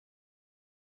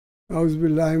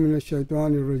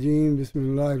Auzubillahiminash-shaytanir-rajim.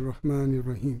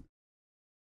 Bismillahir-rahmanir-rahim.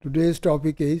 Today's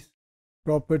topic is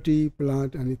property,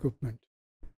 plant and equipment.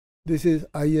 This is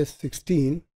IS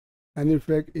 16 and in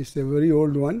fact it's a very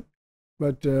old one,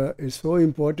 but it's so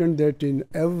important that in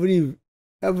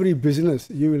every business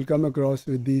you will come across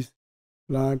with these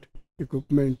plant,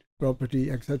 equipment, property,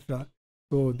 etc.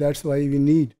 So that's why we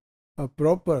need a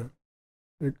proper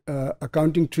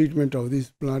accounting treatment of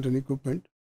this plant and equipment.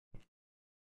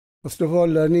 First of all,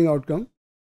 learning outcome.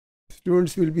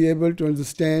 Students will be able to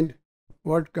understand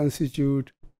what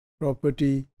constitute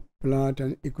property, plant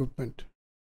and equipment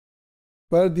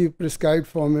per the prescribed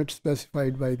format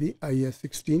specified by the IS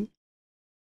 16.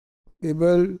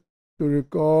 Able to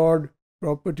record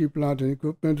property, plant and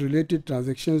equipment related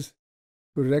transactions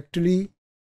correctly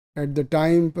at the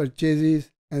time purchases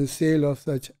and sale of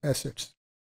such assets.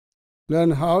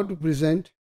 Learn how to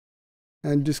present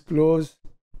and disclose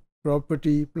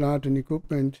property, plant and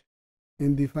equipment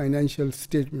in the financial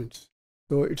statements.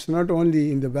 So it's not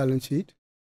only in the balance sheet,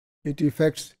 it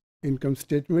affects income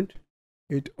statement,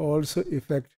 it also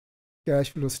affects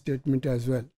cash flow statement as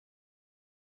well.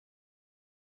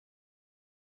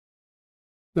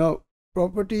 Now,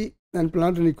 property and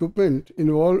plant and equipment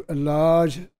involve a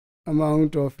large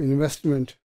amount of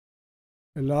investment.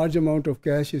 A large amount of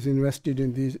cash is invested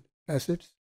in these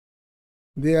assets.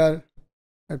 They are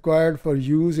acquired for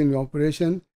use in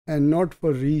operation and not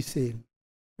for resale.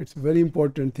 It's a very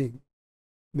important thing.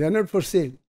 They are not for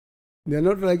sale. They are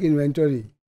not like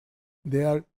inventory. They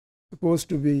are supposed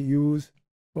to be used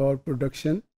for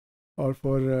production or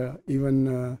for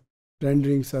even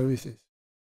rendering services.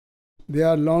 They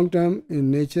are long-term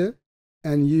in nature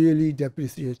and usually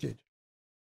depreciated.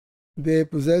 They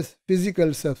possess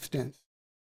physical substance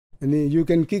and you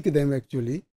can kick them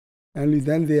actually, and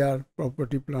then they are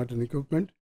property, plant and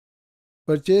equipment.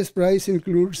 Purchase price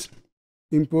includes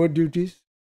import duties,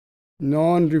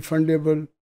 non-refundable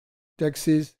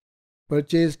taxes,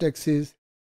 purchase taxes,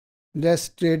 less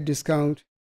trade discount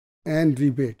and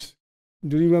rebates.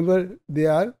 Do you remember they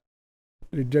are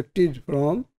deducted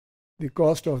from the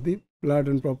cost of the plant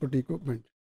and property equipment.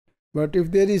 But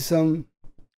if there is some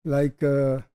like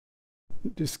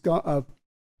discount,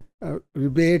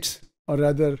 rebates or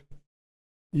rather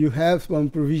you have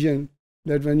some provision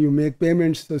that when you make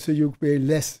payments, so you pay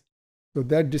less. So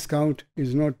that discount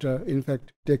is not in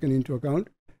fact taken into account.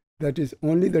 That is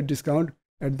only the discount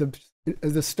at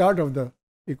the start of the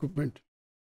equipment.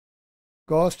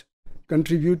 Cost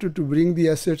contributed to bring the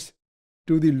assets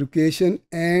to the location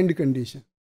and condition.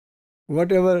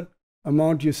 Whatever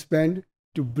amount you spend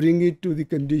to bring it to the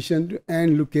condition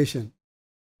and location.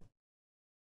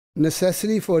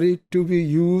 Necessary for it to be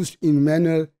used in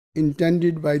manner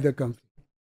intended by the company.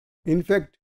 In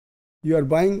fact, you are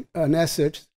buying an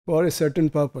asset for a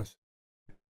certain purpose.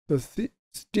 So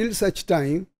till such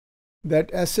time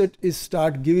that asset is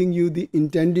start giving you the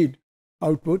intended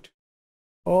output,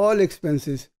 all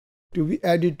expenses to be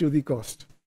added to the cost.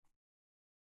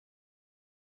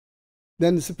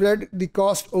 Then spread the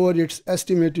cost over its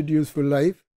estimated useful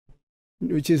life,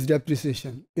 which is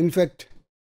depreciation. In fact,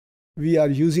 we are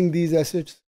using these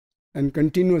assets and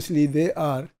continuously they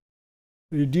are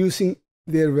reducing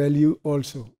their value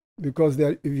also, because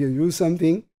if you use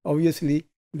something, obviously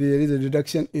there is a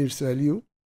reduction in its value.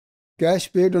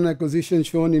 Cash paid on acquisition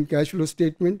shown in cash flow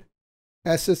statement,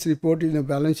 assets reported in a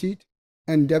balance sheet,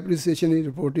 and depreciation is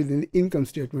reported in the income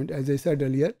statement. As I said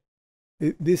earlier,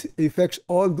 this affects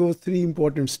all those three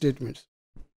important statements.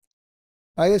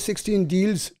 IS 16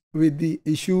 deals with the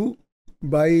issue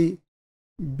by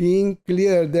being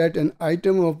clear that an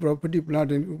item of property,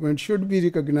 plant and equipment should be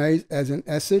recognized as an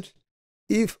asset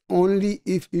if only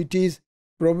if it is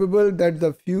probable that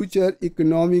the future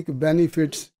economic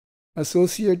benefits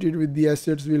associated with the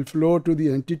assets will flow to the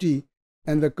entity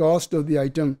and the cost of the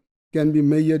item can be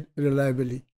measured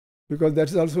reliably. Because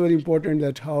that's also very important,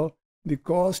 that how the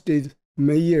cost is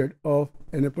measured of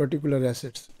in a particular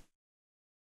assets.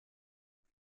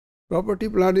 Property,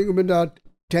 plant and equipment are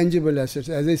tangible assets.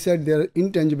 As I said, there are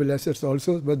intangible assets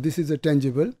also, but this is a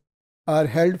tangible, are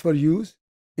held for use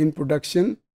in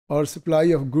production or supply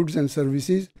of goods and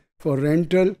services, for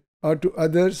rental or to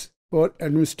others for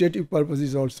administrative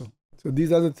purposes also. So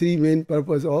these are the three main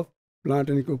purposes of plant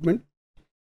and equipment.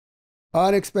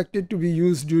 Are expected to be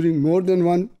used during more than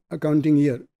one accounting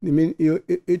year. I mean,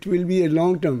 it will be a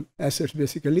long-term assets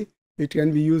basically. It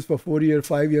can be used for 4 years,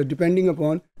 5 years, depending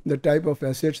upon the type of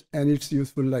assets and its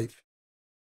useful life.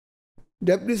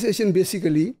 Depreciation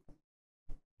basically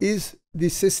is the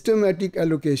systematic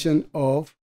allocation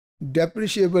of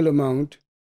depreciable amount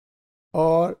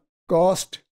or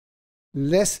cost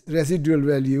less residual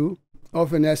value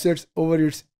of an asset over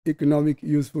its economic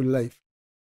useful life.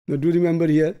 Now do remember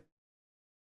here,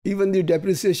 even the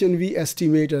depreciation we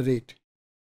estimate a rate.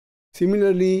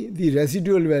 Similarly, the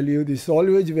residual value, the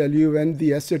salvage value when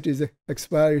the asset is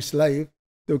expire its life,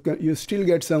 so you still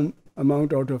get some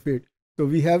amount out of it. So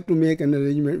we have to make an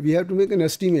arrangement, we have to make an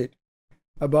estimate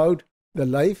about the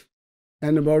life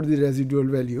and about the residual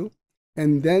value,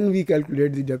 and then we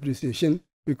calculate the depreciation,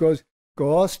 because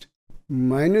cost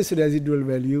minus residual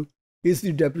value is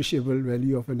the depreciable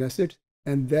value of an asset,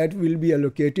 and that will be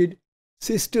allocated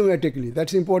systematically.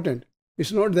 That's important.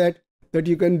 It's not that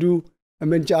you can do,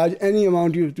 charge any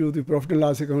amount to the profit and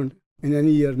loss account in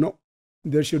any year. No,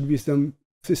 there should be some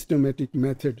systematic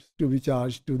methods to be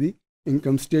charged to the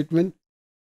income statement.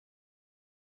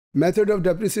 Method of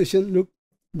depreciation, look,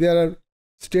 there are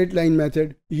straight line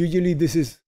method. Usually this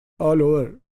is all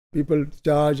over. People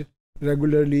charge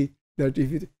regularly that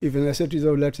if an asset is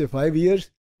of, let's say, 5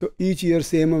 years, so each year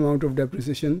same amount of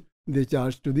depreciation they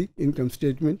charge to the income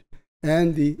statement,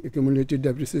 and the accumulated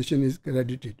depreciation is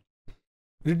credited.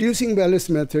 Reducing balance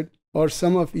method or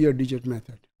sum of year digit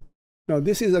method. Now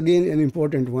this is again an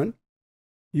important one.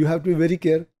 You have to be very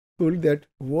careful that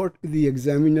what the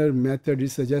examiner method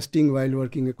is suggesting while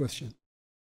working a question.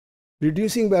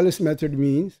 Reducing balance method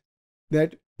means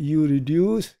that you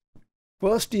reduce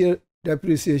first year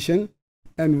depreciation,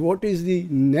 and what is the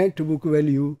net book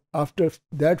value after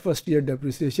that first year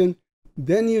depreciation,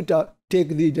 then you take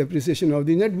the depreciation of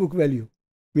the net book value.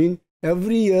 Mean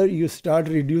every year you start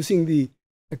reducing the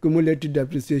accumulated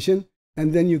depreciation,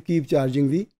 and then you keep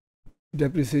charging the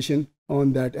depreciation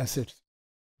on that asset.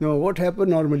 Now what happens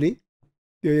normally,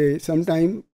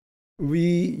 sometime we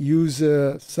use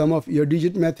sum of year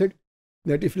digit method,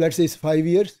 that if let's say it's 5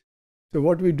 years, so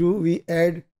what we do, we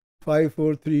add 5,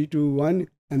 4, 3, 2, 1,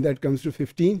 and that comes to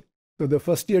 15. So the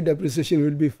first year depreciation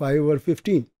will be 5 over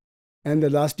 15, and the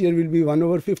last year will be 1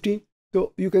 over 15.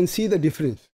 So you can see the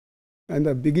difference. In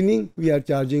the beginning we are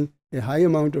charging a high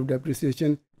amount of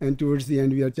depreciation, and towards the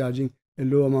end we are charging a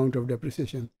low amount of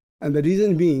depreciation. And the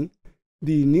reason being,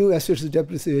 the new assets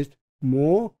depreciate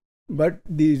more, but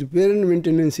the repair and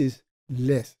maintenance is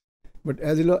less. But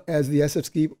as the assets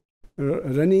keep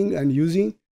running and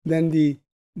using, then the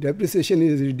depreciation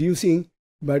is reducing,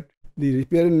 but the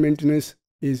repair and maintenance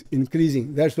is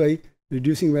increasing. That's why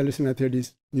reducing balance method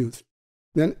is used.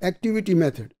 Then activity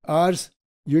method, hours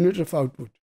unit of output.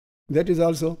 That is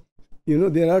also,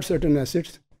 there are certain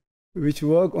assets which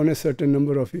work on a certain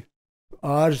number of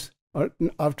hours, or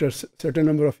after a certain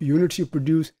number of units you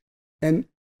produce, and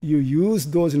you use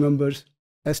those numbers,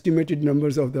 estimated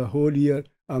numbers of the whole year,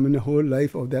 the whole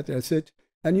life of that asset,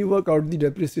 and you work out the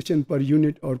depreciation per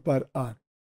unit or per hour.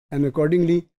 And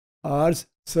accordingly, hours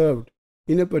served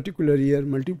in a particular year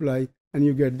multiply, and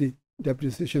you get the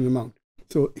depreciation amount.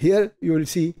 So here you will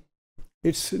see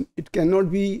it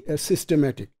cannot be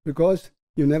systematic, because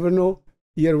you never know.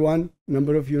 Year 1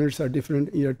 number of units are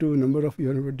different, year 2 number of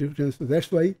units are different. So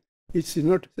that's why it's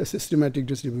not a systematic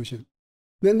distribution.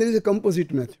 Then there is a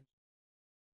composite method.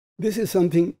 This is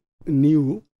something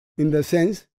new in the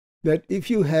sense that if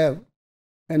you have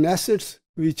an asset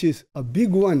which is a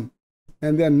big one,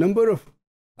 and there are number of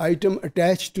items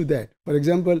attached to that. For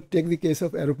example, take the case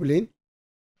of aeroplane.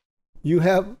 You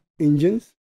have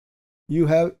engines, you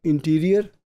have interior,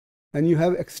 and you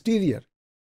have exterior.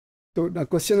 So the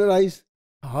question arises,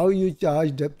 how you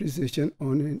charge depreciation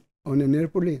on an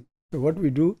airplane? So what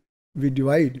we do, we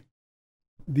divide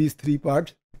these 3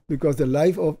 parts, because the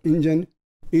life of engine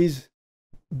is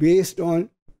based on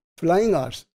flying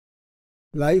hours.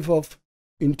 Life of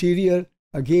interior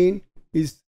again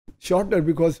is shorter,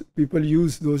 because people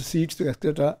use those seats,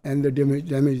 etc., and they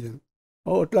damage them.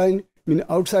 Outline,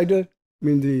 outsider,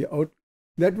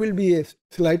 that will be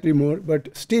slightly more,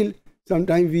 but still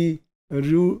sometimes we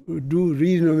do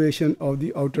renovation of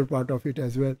the outer part of it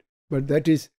as well. But that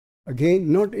is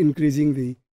again not increasing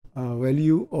the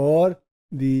value or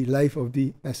the life of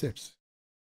the assets.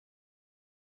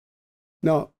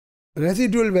 Now,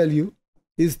 residual value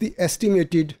is the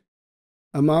estimated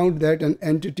amount that an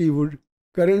entity would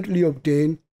currently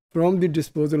obtain from the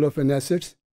disposal of an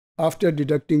asset after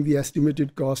deducting the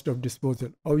estimated cost of disposal.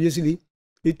 Obviously,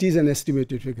 it is an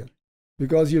estimated figure,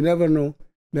 because you never know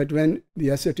that when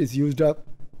the asset is used up,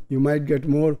 you might get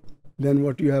more than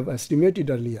what you have estimated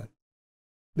earlier.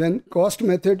 Then cost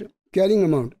method, carrying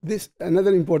amount. This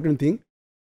another important thing.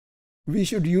 We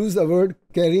should use the word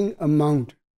carrying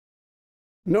amount,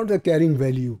 not the carrying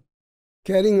value.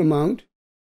 Carrying amount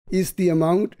is the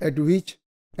amount at which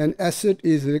an asset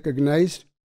is recognized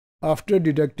after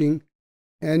deducting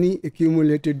any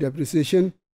accumulated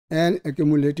depreciation and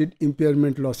accumulated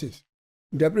impairment losses.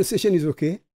 depreciation is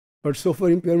okay, but so far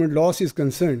impairment loss is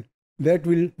concerned, that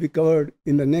will be covered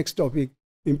in the next topic,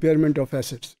 impairment of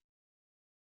assets.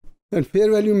 And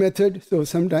fair value method, so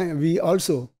sometime we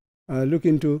also look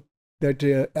into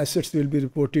that assets will be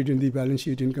reported in the balance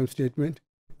sheet income statement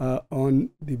on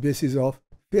the basis of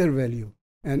fair value.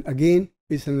 And again,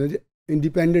 it's an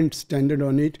independent standard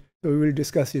on it, so we will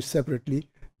discuss it separately,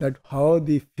 that how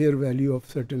the fair value of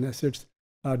certain assets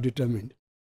are determined.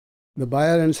 The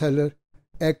buyer and seller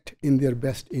act in their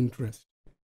best interest.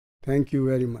 Thank you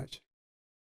very much.